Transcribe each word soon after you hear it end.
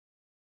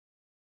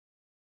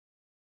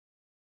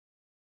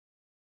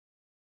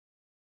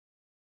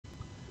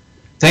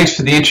Thanks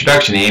for the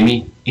introduction,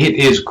 Amy. It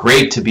is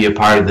great to be a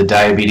part of the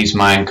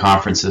DiabetesMine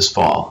conference this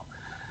fall.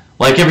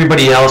 Like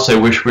everybody else, I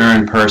wish we were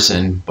in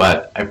person,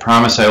 but I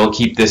promise I will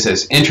keep this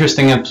as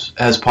interesting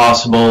as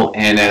possible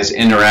and as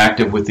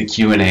interactive with the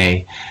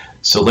Q&A.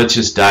 So let's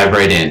just dive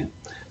right in.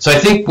 So I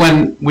think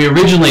when we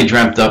originally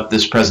dreamt up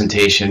this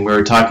presentation, we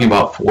were talking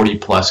about 40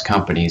 plus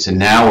companies, and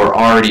now we're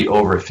already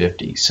over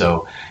 50.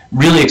 So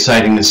really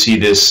exciting to see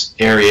this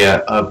area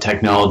of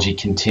technology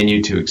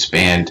continue to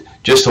expand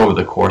just over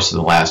the course of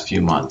the last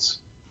few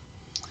months.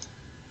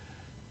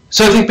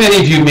 So I think many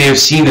of you may have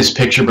seen this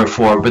picture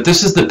before, but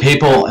this is the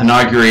papal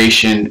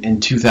inauguration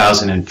in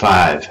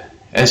 2005.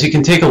 As you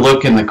can take a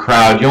look in the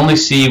crowd, you only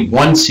see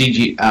one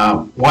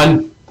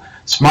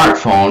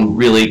smartphone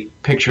really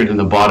pictured in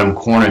the bottom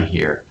corner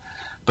here.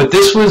 But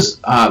this was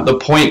the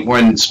point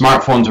when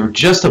smartphones were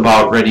just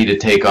about ready to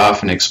take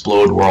off and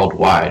explode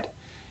worldwide.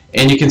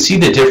 And you can see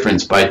the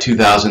difference by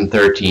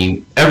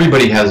 2013.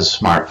 Everybody has a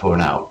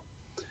smartphone out.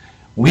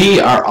 We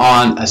are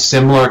on a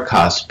similar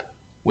cusp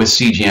with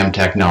CGM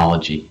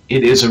technology.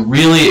 It is a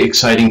really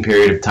exciting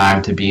period of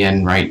time to be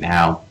in right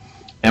now.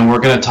 And we're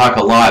going to talk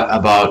a lot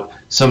about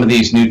some of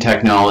these new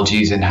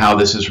technologies and how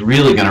this is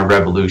really going to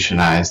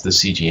revolutionize the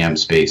CGM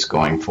space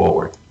going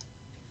forward.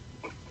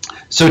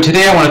 So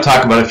today I want to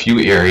talk about a few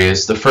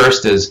areas. The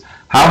first is,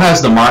 how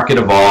has the market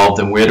evolved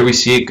and where do we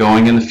see it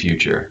going in the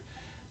future?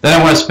 Then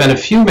I want to spend a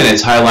few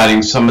minutes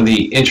highlighting some of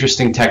the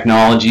interesting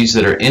technologies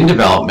that are in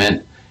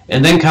development,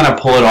 and then kind of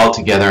pull it all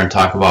together and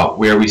talk about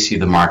where we see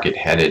the market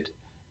headed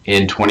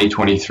in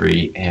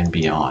 2023 and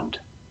beyond.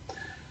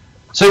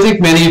 So I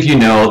think many of you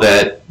know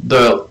that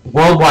the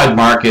worldwide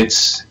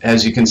markets,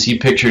 as you can see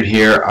pictured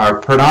here, are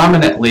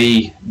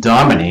predominantly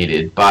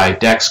dominated by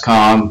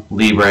Dexcom,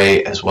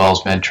 Libre, as well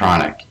as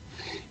Medtronic.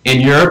 In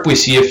Europe, we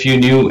see a few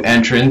new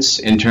entrants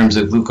in terms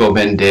of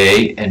Glucobend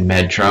and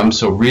Medtrum,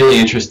 so really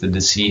interested to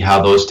see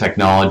how those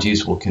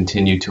technologies will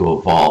continue to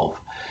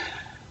evolve.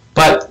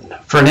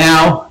 But for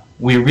now,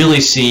 we really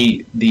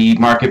see the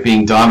market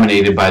being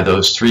dominated by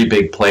those three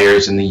big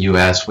players in the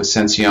US, with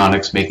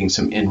Senseonics making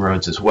some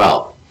inroads as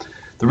well.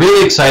 The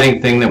really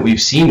exciting thing that we've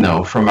seen,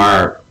 though, from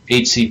our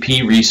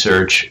HCP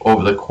research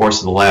over the course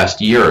of the last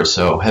year or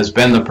so has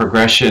been the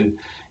progression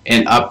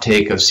and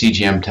uptake of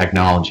CGM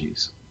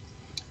technologies.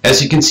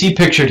 As you can see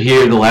pictured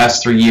here, the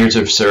last 3 years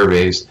of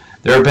surveys,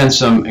 there have been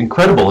some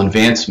incredible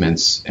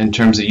advancements in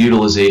terms of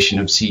utilization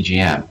of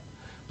CGM.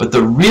 But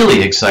the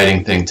really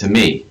exciting thing to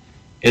me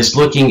is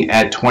looking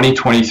at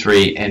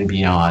 2023 and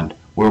beyond,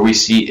 where we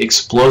see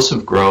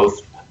explosive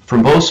growth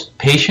from both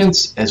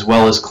patients as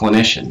well as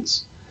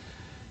clinicians.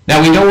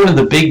 Now, we know one of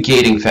the big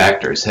gating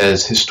factors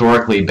has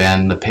historically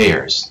been the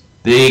payers.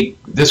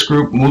 This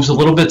group moves a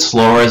little bit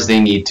slower as they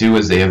need to,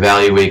 as they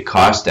evaluate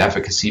cost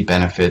efficacy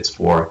benefits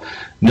for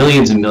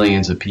millions and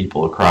millions of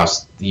people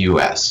across the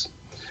US.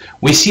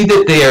 We see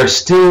that they are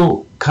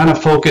still kind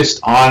of focused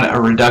on a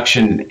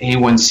reduction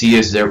in A1C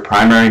as their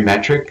primary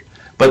metric,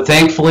 but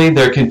thankfully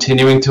they're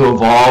continuing to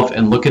evolve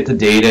and look at the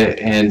data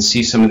and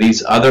see some of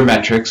these other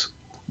metrics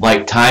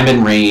like time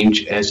and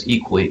range as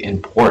equally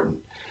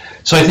important.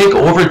 So I think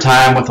over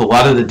time, with a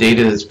lot of the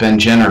data that's been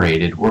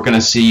generated, we're going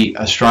to see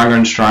a stronger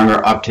and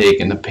stronger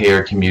uptake in the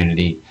payer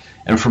community.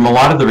 And from a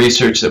lot of the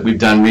research that we've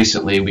done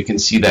recently, we can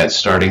see that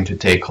starting to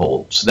take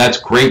hold. So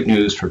that's great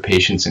news for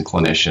patients and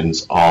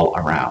clinicians all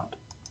around.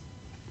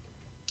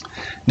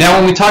 Now,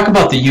 when we talk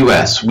about the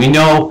US, we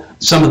know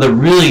some of the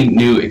really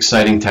new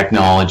exciting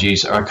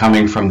technologies are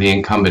coming from the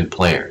incumbent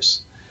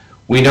players.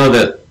 We know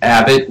that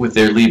Abbott, with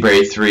their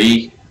Libre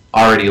 3,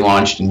 already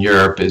launched in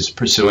Europe, is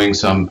pursuing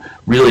some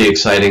really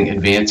exciting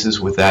advances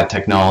with that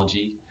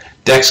technology.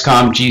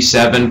 Dexcom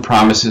G7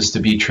 promises to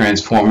be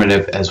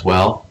transformative as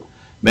well.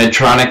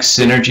 Medtronic's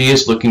Synergy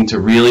is looking to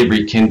really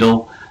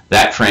rekindle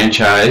that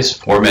franchise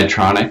for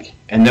Medtronic.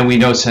 And then we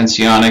know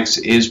Senseonics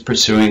is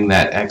pursuing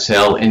that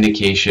XL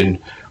indication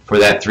for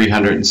that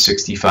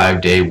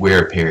 365-day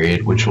wear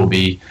period, which will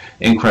be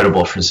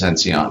incredible for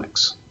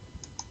Senseonics.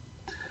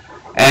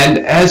 And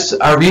as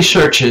our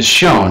research has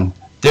shown,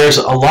 there's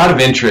a lot of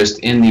interest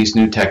in these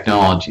new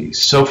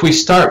technologies. So if we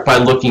start by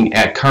looking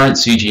at current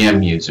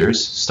CGM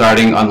users,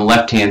 starting on the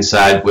left-hand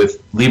side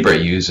with Libre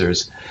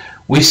users,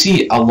 we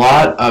see a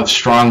lot of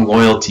strong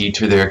loyalty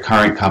to their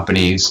current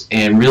companies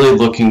and really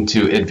looking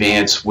to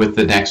advance with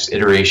the next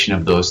iteration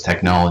of those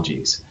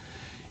technologies.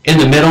 In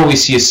the middle, we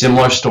see a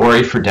similar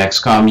story for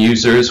Dexcom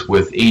users,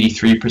 with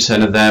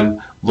 83% of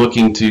them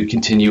looking to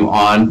continue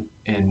on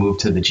and move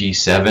to the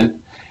G7.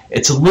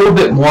 It's a little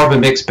bit more of a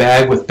mixed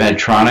bag with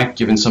Medtronic,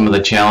 given some of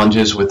the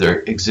challenges with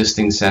their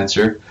existing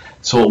sensor.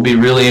 So it'll be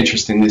really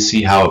interesting to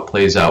see how it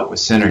plays out with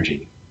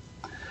Synergy.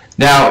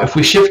 Now, if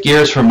we shift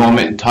gears for a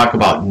moment and talk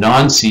about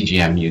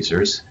non-CGM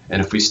users,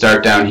 and if we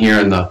start down here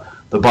in the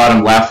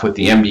bottom left with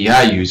the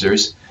MDI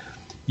users,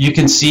 you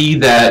can see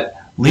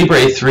that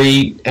Libre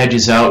 3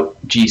 edges out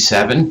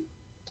G7.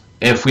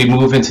 If we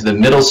move into the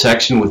middle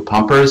section with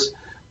pumpers,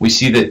 we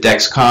see that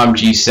Dexcom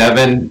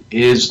G7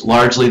 is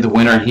largely the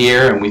winner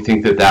here, and we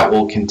think that that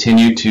will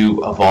continue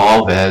to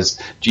evolve as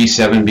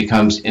G7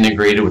 becomes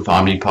integrated with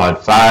Omnipod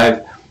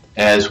 5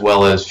 as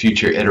well as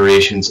future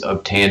iterations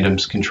of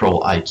Tandem's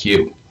Control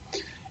IQ.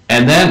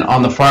 And then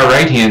on the far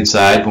right-hand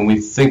side, when we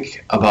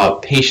think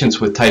about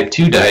patients with type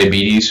 2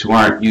 diabetes who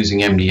aren't using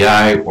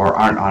MDI or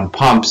aren't on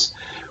pumps,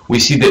 we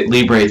see that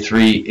Libre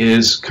 3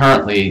 is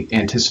currently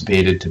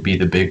anticipated to be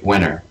the big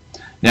winner.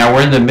 Now,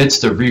 we're in the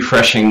midst of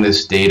refreshing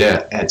this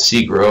data at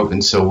Seagrove,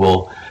 and so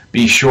we'll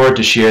be sure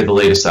to share the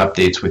latest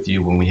updates with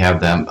you when we have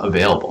them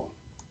available.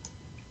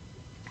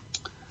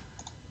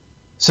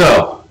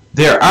 So,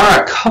 there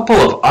are a couple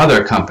of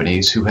other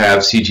companies who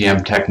have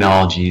CGM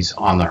technologies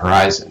on the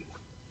horizon.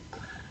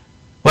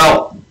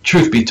 Well,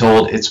 truth be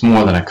told, it's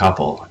more than a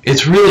couple.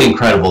 It's really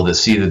incredible to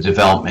see the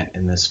development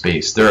in this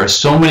space. There are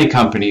so many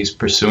companies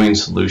pursuing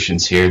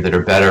solutions here that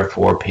are better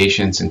for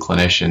patients and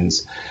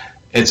clinicians.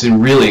 It's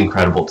really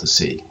incredible to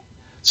see.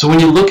 So when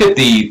you look at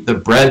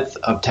the breadth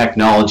of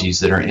technologies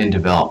that are in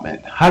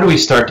development, how do we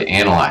start to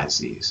analyze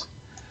these?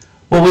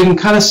 Well, we can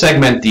kind of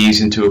segment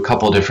these into a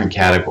couple different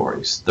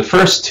categories. The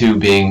first two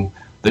being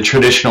the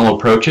traditional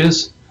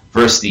approaches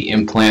versus the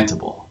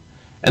implantable.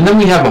 And then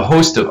we have a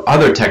host of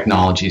other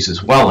technologies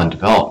as well in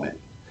development.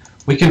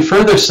 We can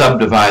further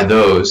subdivide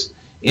those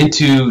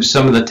into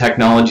some of the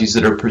technologies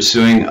that are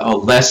pursuing a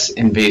less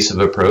invasive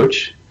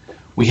approach.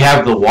 We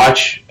have the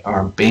watch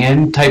or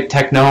band type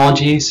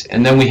technologies,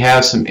 and then we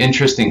have some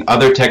interesting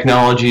other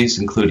technologies,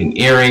 including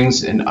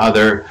earrings and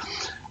other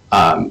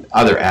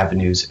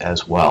avenues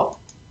as well.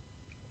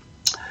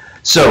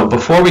 So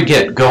before we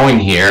get going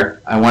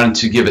here, I wanted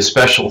to give a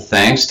special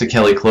thanks to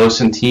Kelly Close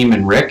and team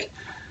and Rick.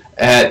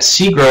 At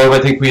Seagrove, I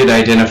think we had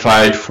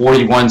identified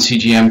 41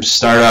 CGM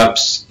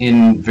startups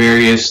in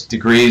various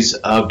degrees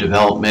of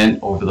development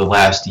over the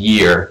last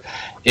year.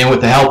 And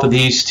with the help of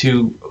these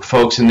two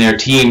folks and their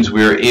teams,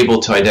 we were able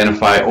to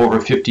identify over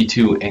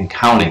 52 and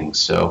counting.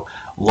 So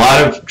a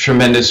lot of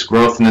tremendous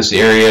growth in this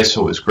area,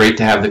 so it was great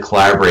to have the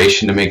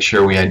collaboration to make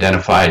sure we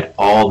identified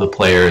all the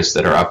players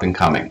that are up and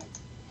coming.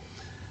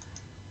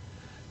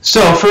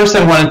 So first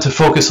I wanted to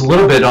focus a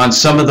little bit on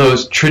some of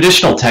those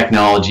traditional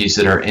technologies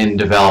that are in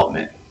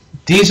development.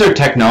 These are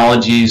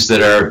technologies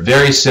that are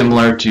very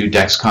similar to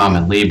Dexcom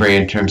and Libre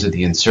in terms of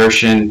the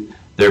insertion,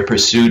 their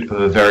pursuit of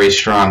a very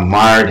strong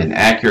MARD and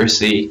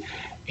accuracy,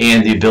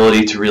 and the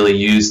ability to really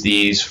use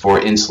these for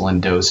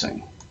insulin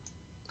dosing.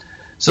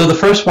 So the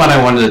first one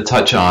I wanted to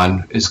touch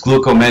on is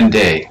Glucomen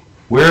Day.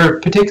 We're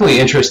particularly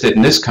interested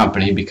in this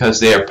company because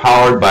they are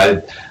powered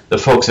by the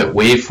folks at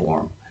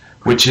Waveform,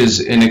 which is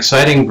an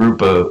exciting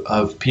group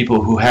of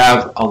people who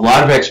have a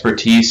lot of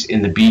expertise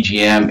in the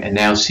BGM and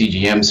now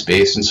CGM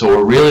space, and so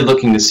we're really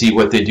looking to see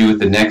what they do with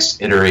the next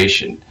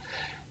iteration.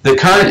 The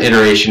current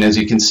iteration, as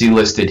you can see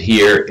listed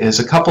here, is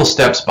a couple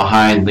steps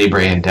behind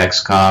Libre and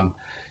Dexcom,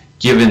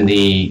 given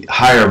the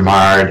higher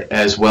MARD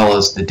as well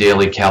as the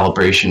daily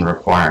calibration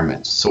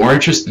requirements. So we're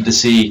interested to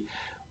see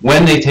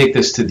when they take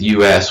this to the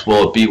US,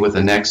 will it be with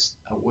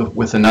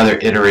with another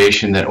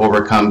iteration that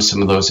overcomes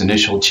some of those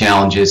initial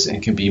challenges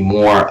and can be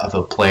more of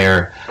a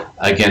player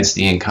against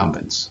the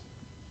incumbents.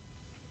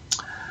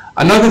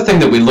 Another thing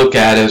that we look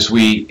at as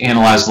we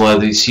analyze a lot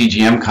of these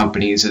CGM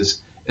companies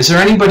is there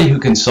anybody who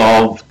can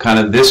solve kind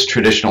of this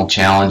traditional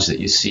challenge that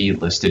you see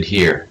listed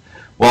here?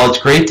 While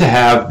it's great to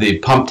have the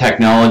pump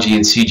technology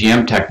and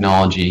CGM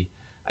technology,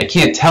 I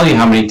can't tell you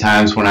how many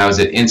times when I was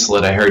at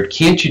Insulet I heard,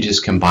 can't you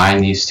just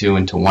combine these two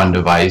into one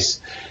device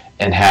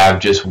and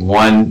have just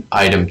one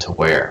item to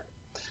wear?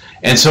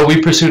 And so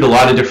we pursued a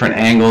lot of different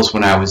angles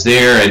when I was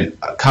there, and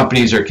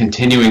companies are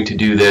continuing to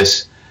do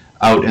this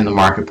out in the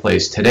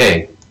marketplace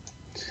today.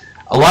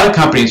 A lot of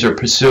companies are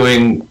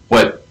pursuing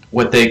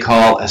what they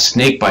call a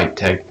snakebite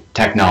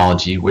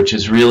technology, which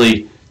is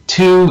really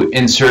two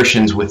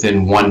insertions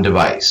within one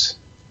device.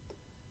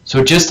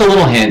 So just a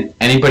little hint,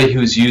 anybody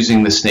who's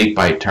using the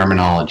snakebite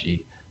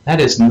terminology, that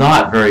is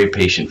not very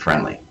patient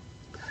friendly.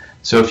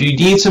 So if you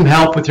need some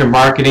help with your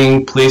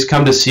marketing, please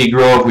come to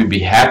Seagrove. We'd be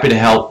happy to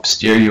help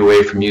steer you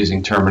away from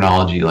using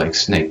terminology like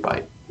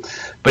snakebite.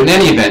 But in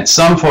any event,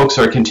 some folks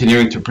are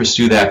continuing to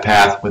pursue that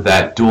path with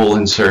that dual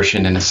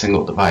insertion in a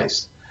single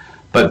device.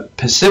 But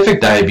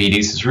Pacific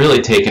Diabetes has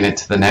really taken it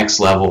to the next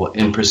level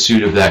in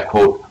pursuit of that,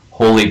 quote,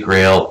 holy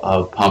grail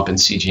of pump and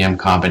CGM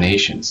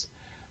combinations.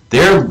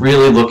 They're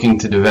really looking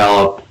to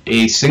develop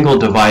a single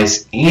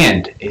device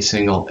and a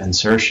single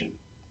insertion.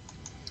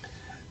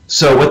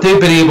 So what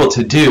they've been able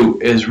to do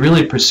is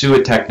really pursue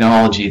a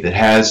technology that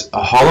has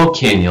a hollow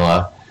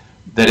cannula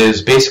that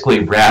is basically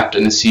wrapped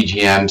in a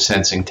CGM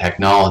sensing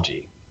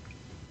technology.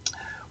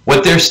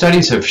 What their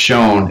studies have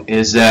shown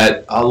is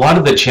that a lot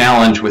of the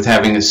challenge with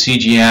having a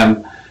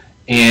CGM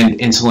and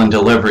insulin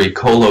delivery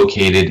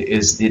co-located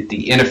is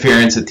the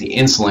interference that the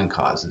insulin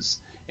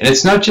causes. And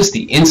it's not just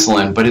the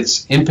insulin, but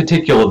it's in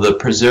particular the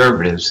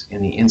preservatives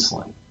in the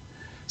insulin.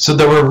 So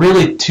there were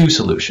really two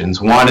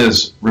solutions. One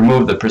is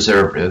remove the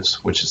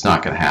preservatives, which is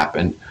not going to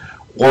happen,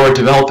 or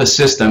develop a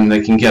system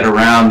that can get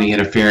around the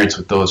interference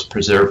with those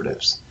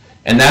preservatives.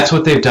 And that's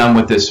what they've done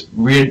with this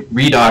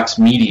redox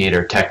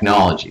mediator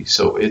technology.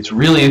 So it's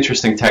really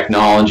interesting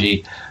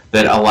technology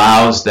that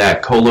allows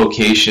that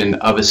co-location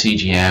of a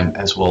CGM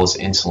as well as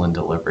insulin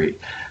delivery.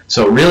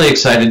 So really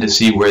excited to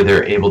see where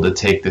they're able to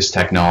take this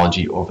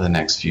technology over the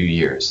next few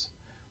years.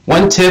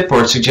 One tip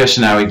or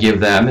suggestion I would give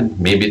them, and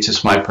maybe it's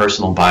just my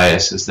personal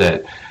bias, is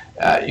that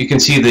you can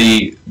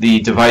see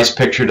the device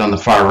pictured on the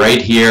far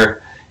right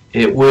here.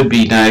 It would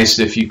be nice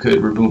if you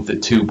could remove the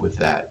tube with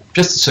that.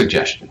 Just a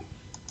suggestion.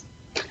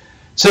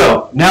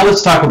 So now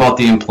let's talk about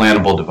the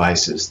implantable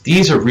devices.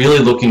 These are really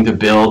looking to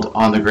build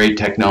on the great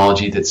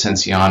technology that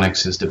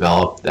Senseonics has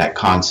developed, that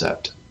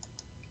concept.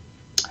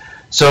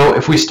 So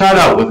if we start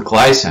out with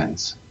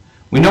Glysense,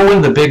 we know one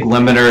of the big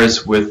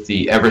limiters with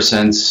the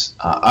Eversense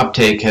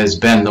uptake has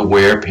been the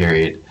wear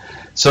period.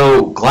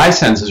 So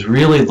Glysense is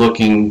really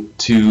looking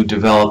to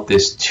develop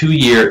this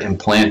 2-year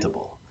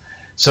implantable.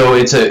 So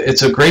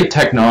it's a great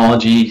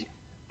technology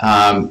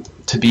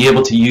to be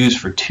able to use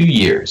for 2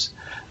 years.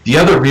 The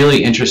other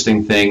really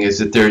interesting thing is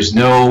that there's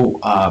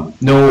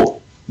no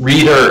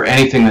reader or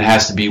anything that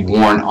has to be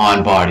worn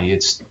on body.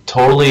 It's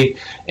totally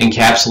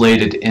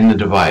encapsulated in the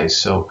device.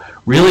 So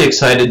really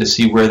excited to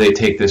see where they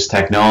take this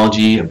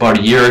technology. About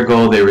a year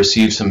ago they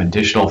received some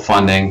additional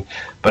funding,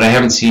 but I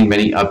haven't seen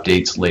many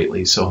updates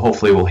lately, so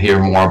hopefully we'll hear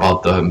more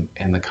about them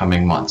in the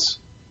coming months.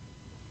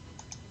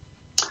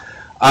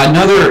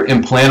 Another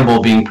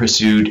implantable being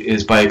pursued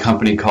is by a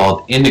company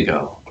called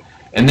Indigo,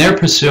 and they're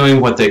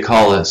pursuing what they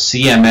call a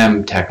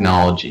CMM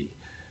technology,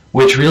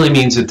 which really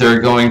means that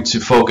they're going to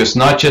focus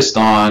not just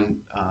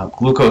on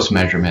glucose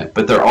measurement,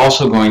 but they're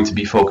also going to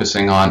be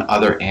focusing on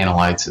other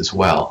analytes as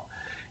well.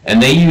 And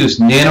they use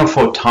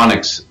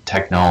nanophotonics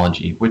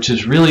technology, which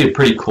is really a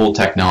pretty cool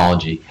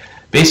technology.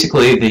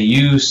 Basically, they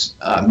use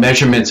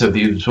measurements of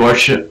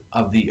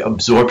the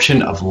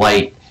absorption of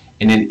light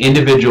in an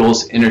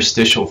individual's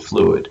interstitial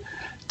fluid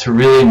to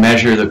really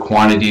measure the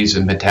quantities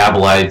of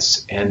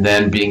metabolites and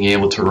then being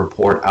able to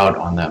report out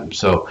on them.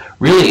 So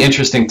really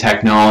interesting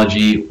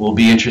technology. Will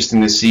be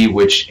interesting to see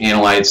which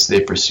analytes they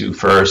pursue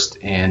first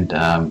and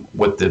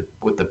what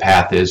the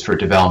path is for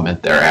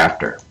development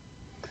thereafter.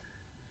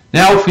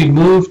 Now if we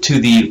move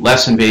to the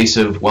less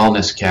invasive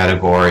wellness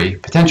category,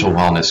 potential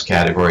wellness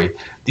category,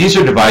 these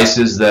are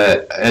devices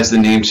that, as the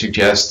name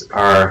suggests,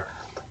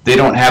 they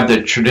don't have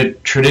the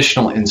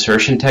traditional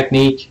insertion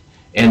technique,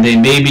 and they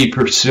may be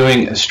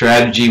pursuing a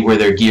strategy where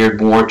they're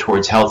geared more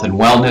towards health and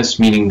wellness,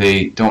 meaning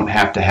they don't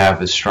have to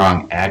have as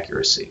strong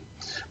accuracy.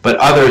 But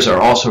others are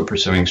also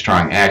pursuing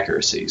strong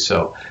accuracy,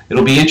 so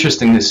it'll be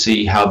interesting to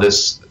see how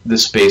this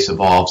space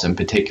evolves in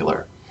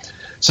particular.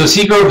 So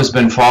Seagrove has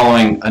been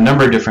following a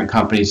number of different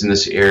companies in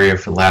this area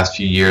for the last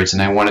few years,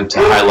 and I wanted to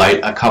highlight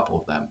a couple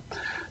of them.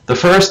 The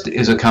first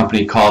is a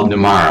company called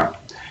Numara.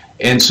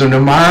 And so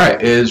Numara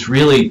is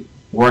really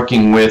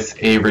working with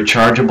a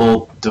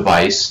rechargeable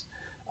device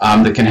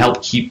that can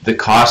help keep the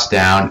cost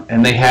down,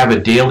 and they have a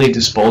daily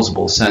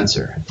disposable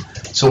sensor.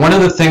 So one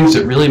of the things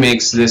that really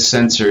makes this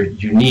sensor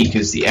unique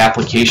is the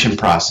application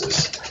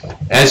process.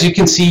 As you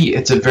can see,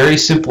 it's a very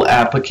simple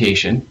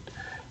application.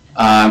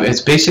 It's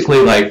basically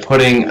like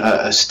putting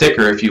a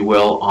sticker, if you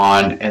will,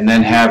 on and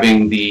then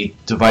having the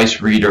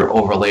device reader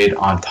overlaid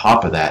on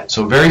top of that.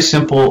 So very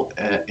simple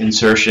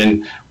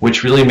insertion,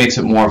 which really makes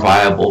it more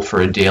viable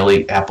for a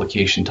daily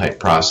application type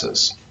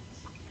process.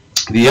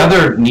 The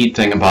other neat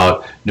thing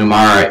about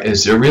Numara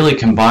is they're really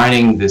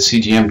combining the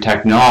CGM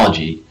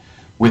technology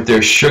with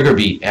their sugar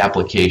beet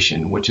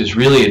application, which is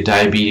really a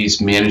diabetes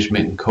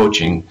management and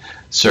coaching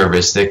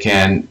service that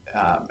can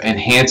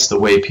enhance the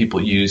way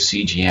people use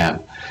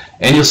CGM.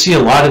 And you'll see a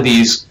lot of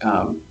these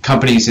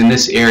companies in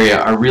this area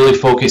are really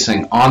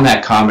focusing on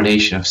that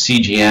combination of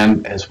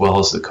CGM as well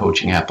as the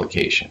coaching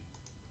application.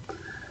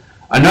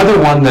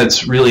 Another one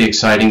that's really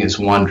exciting is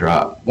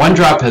OneDrop.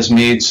 OneDrop has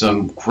made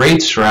some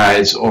great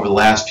strides over the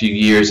last few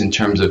years in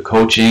terms of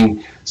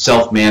coaching,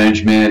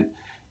 self-management,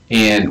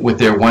 and with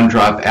their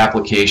OneDrop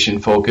application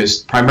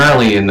focused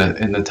primarily in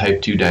the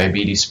type 2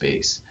 diabetes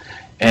space.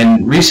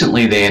 And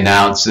recently they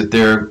announced that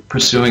they're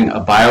pursuing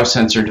a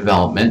biosensor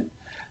development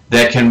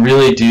that can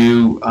really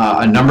do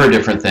a number of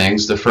different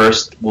things. The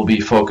first will be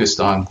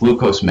focused on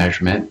glucose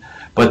measurement,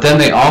 but then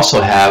they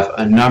also have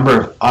a number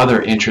of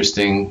other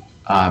interesting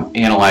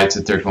analytes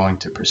that they're going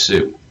to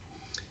pursue.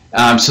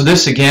 So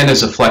this again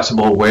is a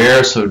flexible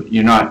wear, so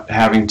you're not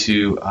having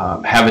to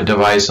have a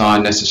device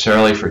on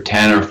necessarily for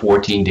 10 or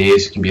 14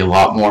 days. It can be a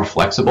lot more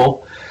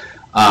flexible.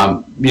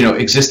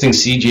 Existing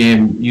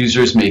CGM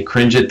users may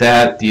cringe at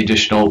that, the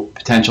additional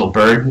potential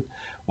burden,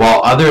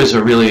 while others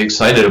are really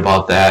excited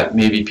about that,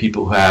 maybe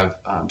people who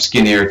have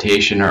skin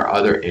irritation or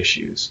other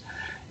issues.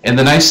 And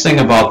the nice thing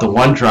about the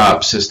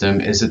OneDrop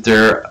system is that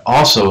they're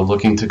also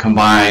looking to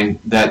combine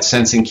that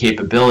sensing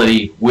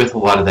capability with a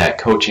lot of that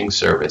coaching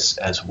service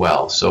as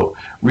well. So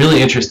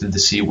really interested to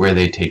see where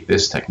they take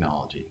this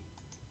technology.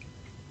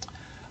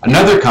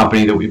 Another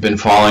company that we've been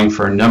following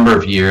for a number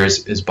of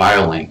years is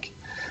BioLink.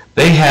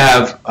 They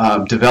have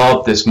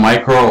developed this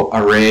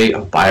microarray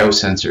of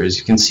biosensors.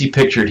 You can see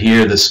pictured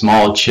here the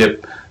small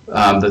chip,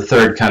 the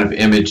third kind of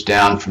image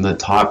down from the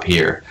top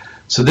here.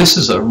 So this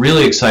is a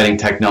really exciting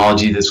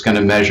technology that's going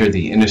to measure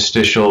the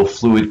interstitial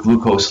fluid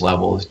glucose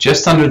levels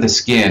just under the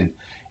skin.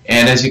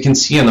 And as you can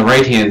see on the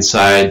right-hand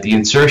side, the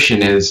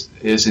insertion is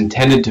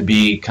intended to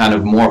be kind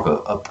of more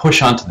of a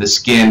push onto the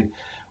skin,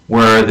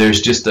 where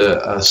there's just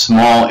a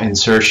small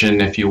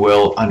insertion, if you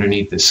will,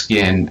 underneath the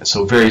skin.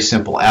 So very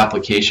simple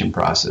application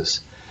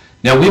process.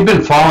 Now, we've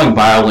been following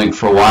BioLink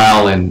for a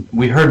while, and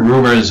we heard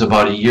rumors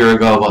about a year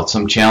ago about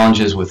some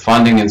challenges with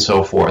funding and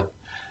so forth.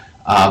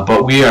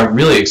 But we are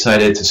really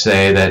excited to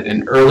say that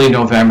in early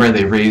November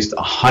they raised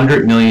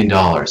 $100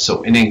 million,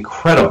 so an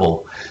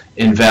incredible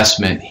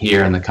investment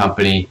here in the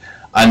company.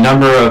 A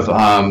number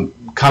of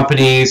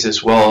companies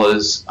as well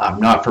as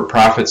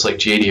not-for-profits like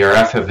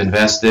JDRF have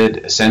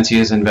invested, Essentia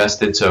has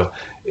invested, so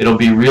it'll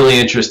be really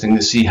interesting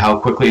to see how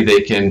quickly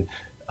they can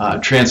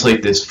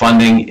translate this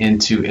funding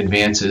into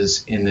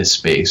advances in this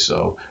space.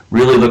 So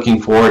really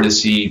looking forward to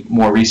see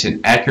more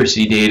recent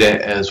accuracy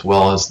data as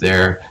well as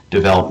their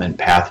development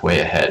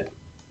pathway ahead.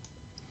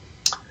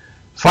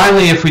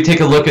 Finally, if we take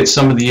a look at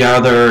some of the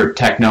other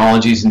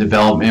technologies in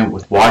development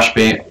with watch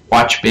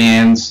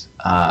bands,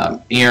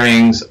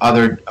 earrings,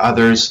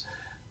 others,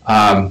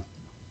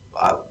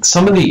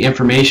 some of the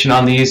information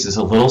on these is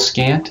a little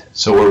scant,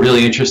 so we're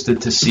really interested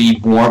to see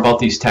more about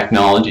these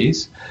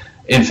technologies.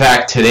 In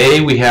fact, today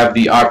we have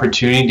the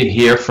opportunity to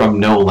hear from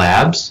Know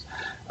Labs,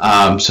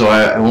 so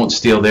I won't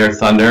steal their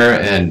thunder,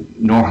 and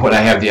nor would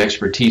I have the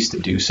expertise to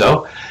do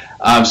so.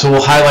 So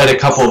we'll highlight a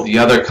couple of the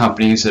other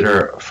companies that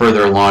are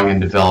further along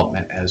in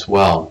development as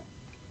well.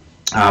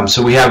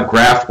 So we have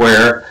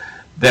Graphware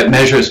that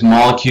measures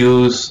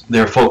molecules.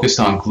 They're focused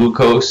on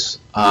glucose.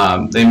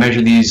 They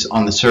measure these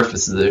on the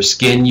surface of their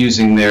skin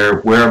using their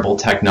wearable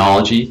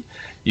technology.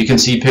 You can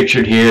see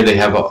pictured here they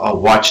have a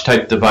watch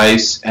type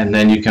device, and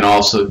then you can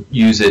also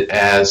use it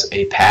as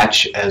a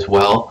patch as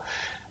well.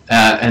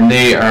 And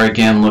they are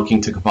again looking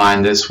to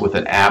combine this with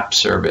an app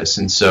service.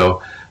 And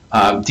so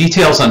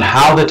details on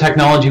how the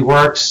technology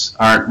works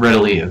aren't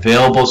readily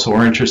available, so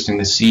we're interested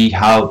to see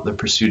how the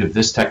pursuit of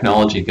this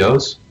technology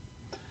goes.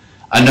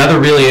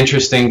 Another really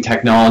interesting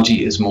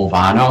technology is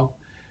Movano.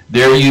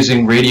 They're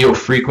using radio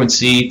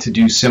frequency to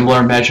do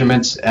similar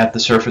measurements at the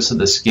surface of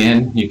the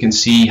skin. You can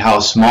see how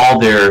small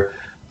their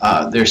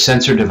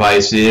sensor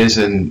device is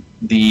and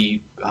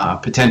the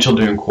potential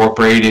to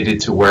incorporate it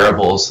into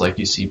wearables like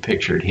you see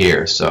pictured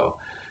here. So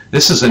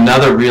this is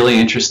another really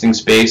interesting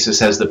space. This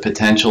has the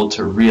potential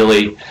to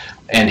really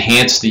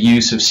enhance the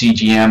use of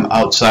CGM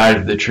outside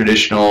of the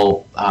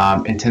traditional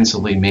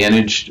intensively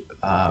managed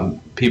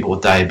people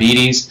with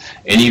diabetes,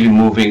 and even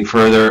moving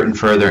further and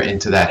further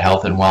into that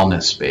health and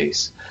wellness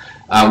space.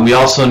 We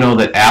also know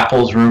that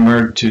Apple's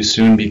rumored to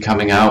soon be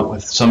coming out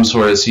with some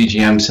sort of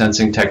CGM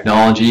sensing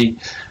technology.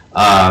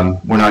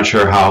 We're not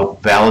sure how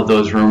valid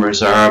those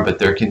rumors are, but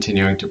they're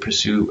continuing to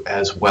pursue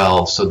as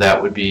well. So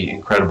that would be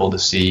incredible to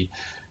see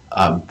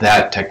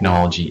that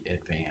technology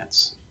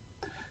advance.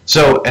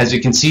 So as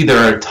you can see, there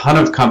are a ton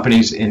of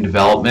companies in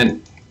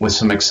development with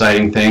some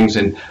exciting things,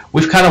 and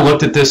we've kind of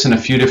looked at this in a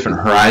few different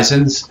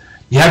horizons.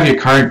 You have your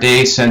current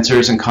day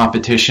sensors and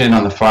competition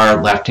on the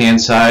far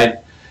left-hand side.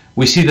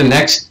 We see the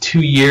next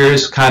 2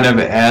 years kind of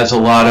as a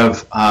lot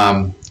of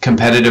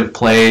competitive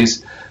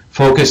plays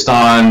focused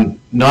on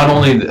not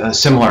only a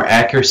similar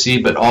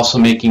accuracy, but also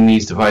making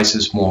these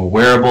devices more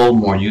wearable,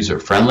 more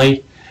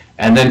user-friendly.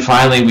 And then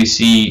finally, we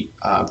see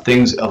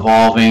things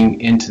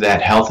evolving into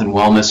that health and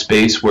wellness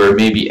space where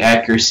maybe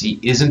accuracy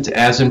isn't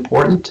as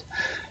important,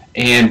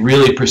 and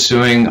really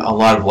pursuing a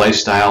lot of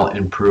lifestyle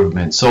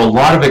improvement. So a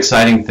lot of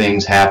exciting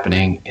things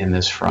happening in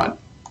this front.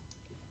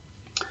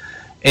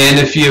 And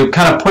if you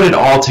kind of put it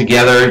all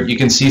together, you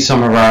can see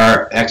some of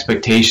our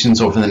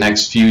expectations over the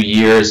next few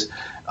years.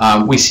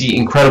 We see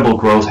incredible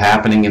growth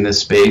happening in this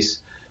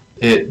space.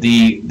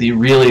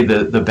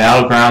 The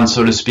battleground,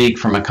 so to speak,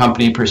 from a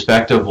company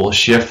perspective will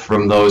shift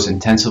from those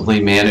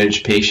intensively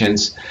managed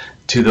patients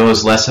to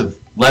those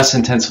less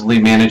intensively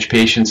managed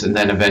patients, and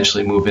then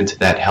eventually move into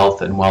that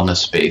health and wellness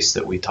space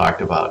that we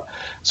talked about.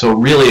 So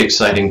really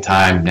exciting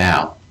time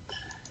now.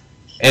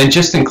 And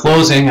just in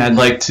closing, I'd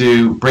like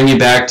to bring you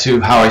back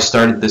to how I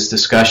started this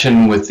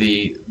discussion with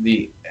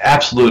the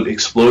absolute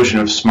explosion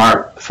of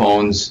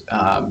smartphones,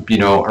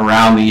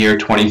 around the year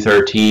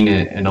 2013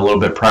 and a little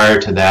bit prior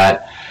to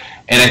that.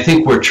 And I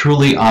think we're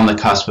truly on the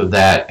cusp of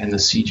that in the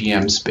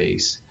CGM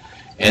space.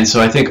 And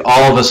so I think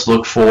all of us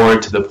look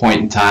forward to the point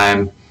in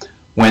time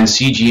when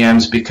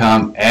CGMs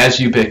become as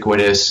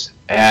ubiquitous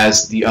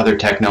as the other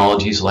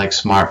technologies like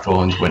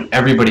smartphones, when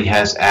everybody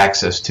has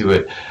access to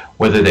it,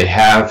 whether they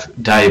have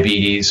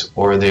diabetes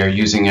or they're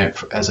using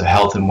it as a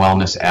health and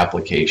wellness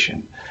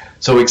application.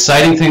 So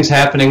exciting things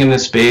happening in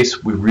this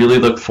space. We really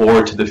look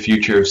forward to the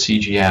future of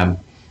CGM.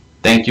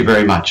 Thank you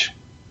very much.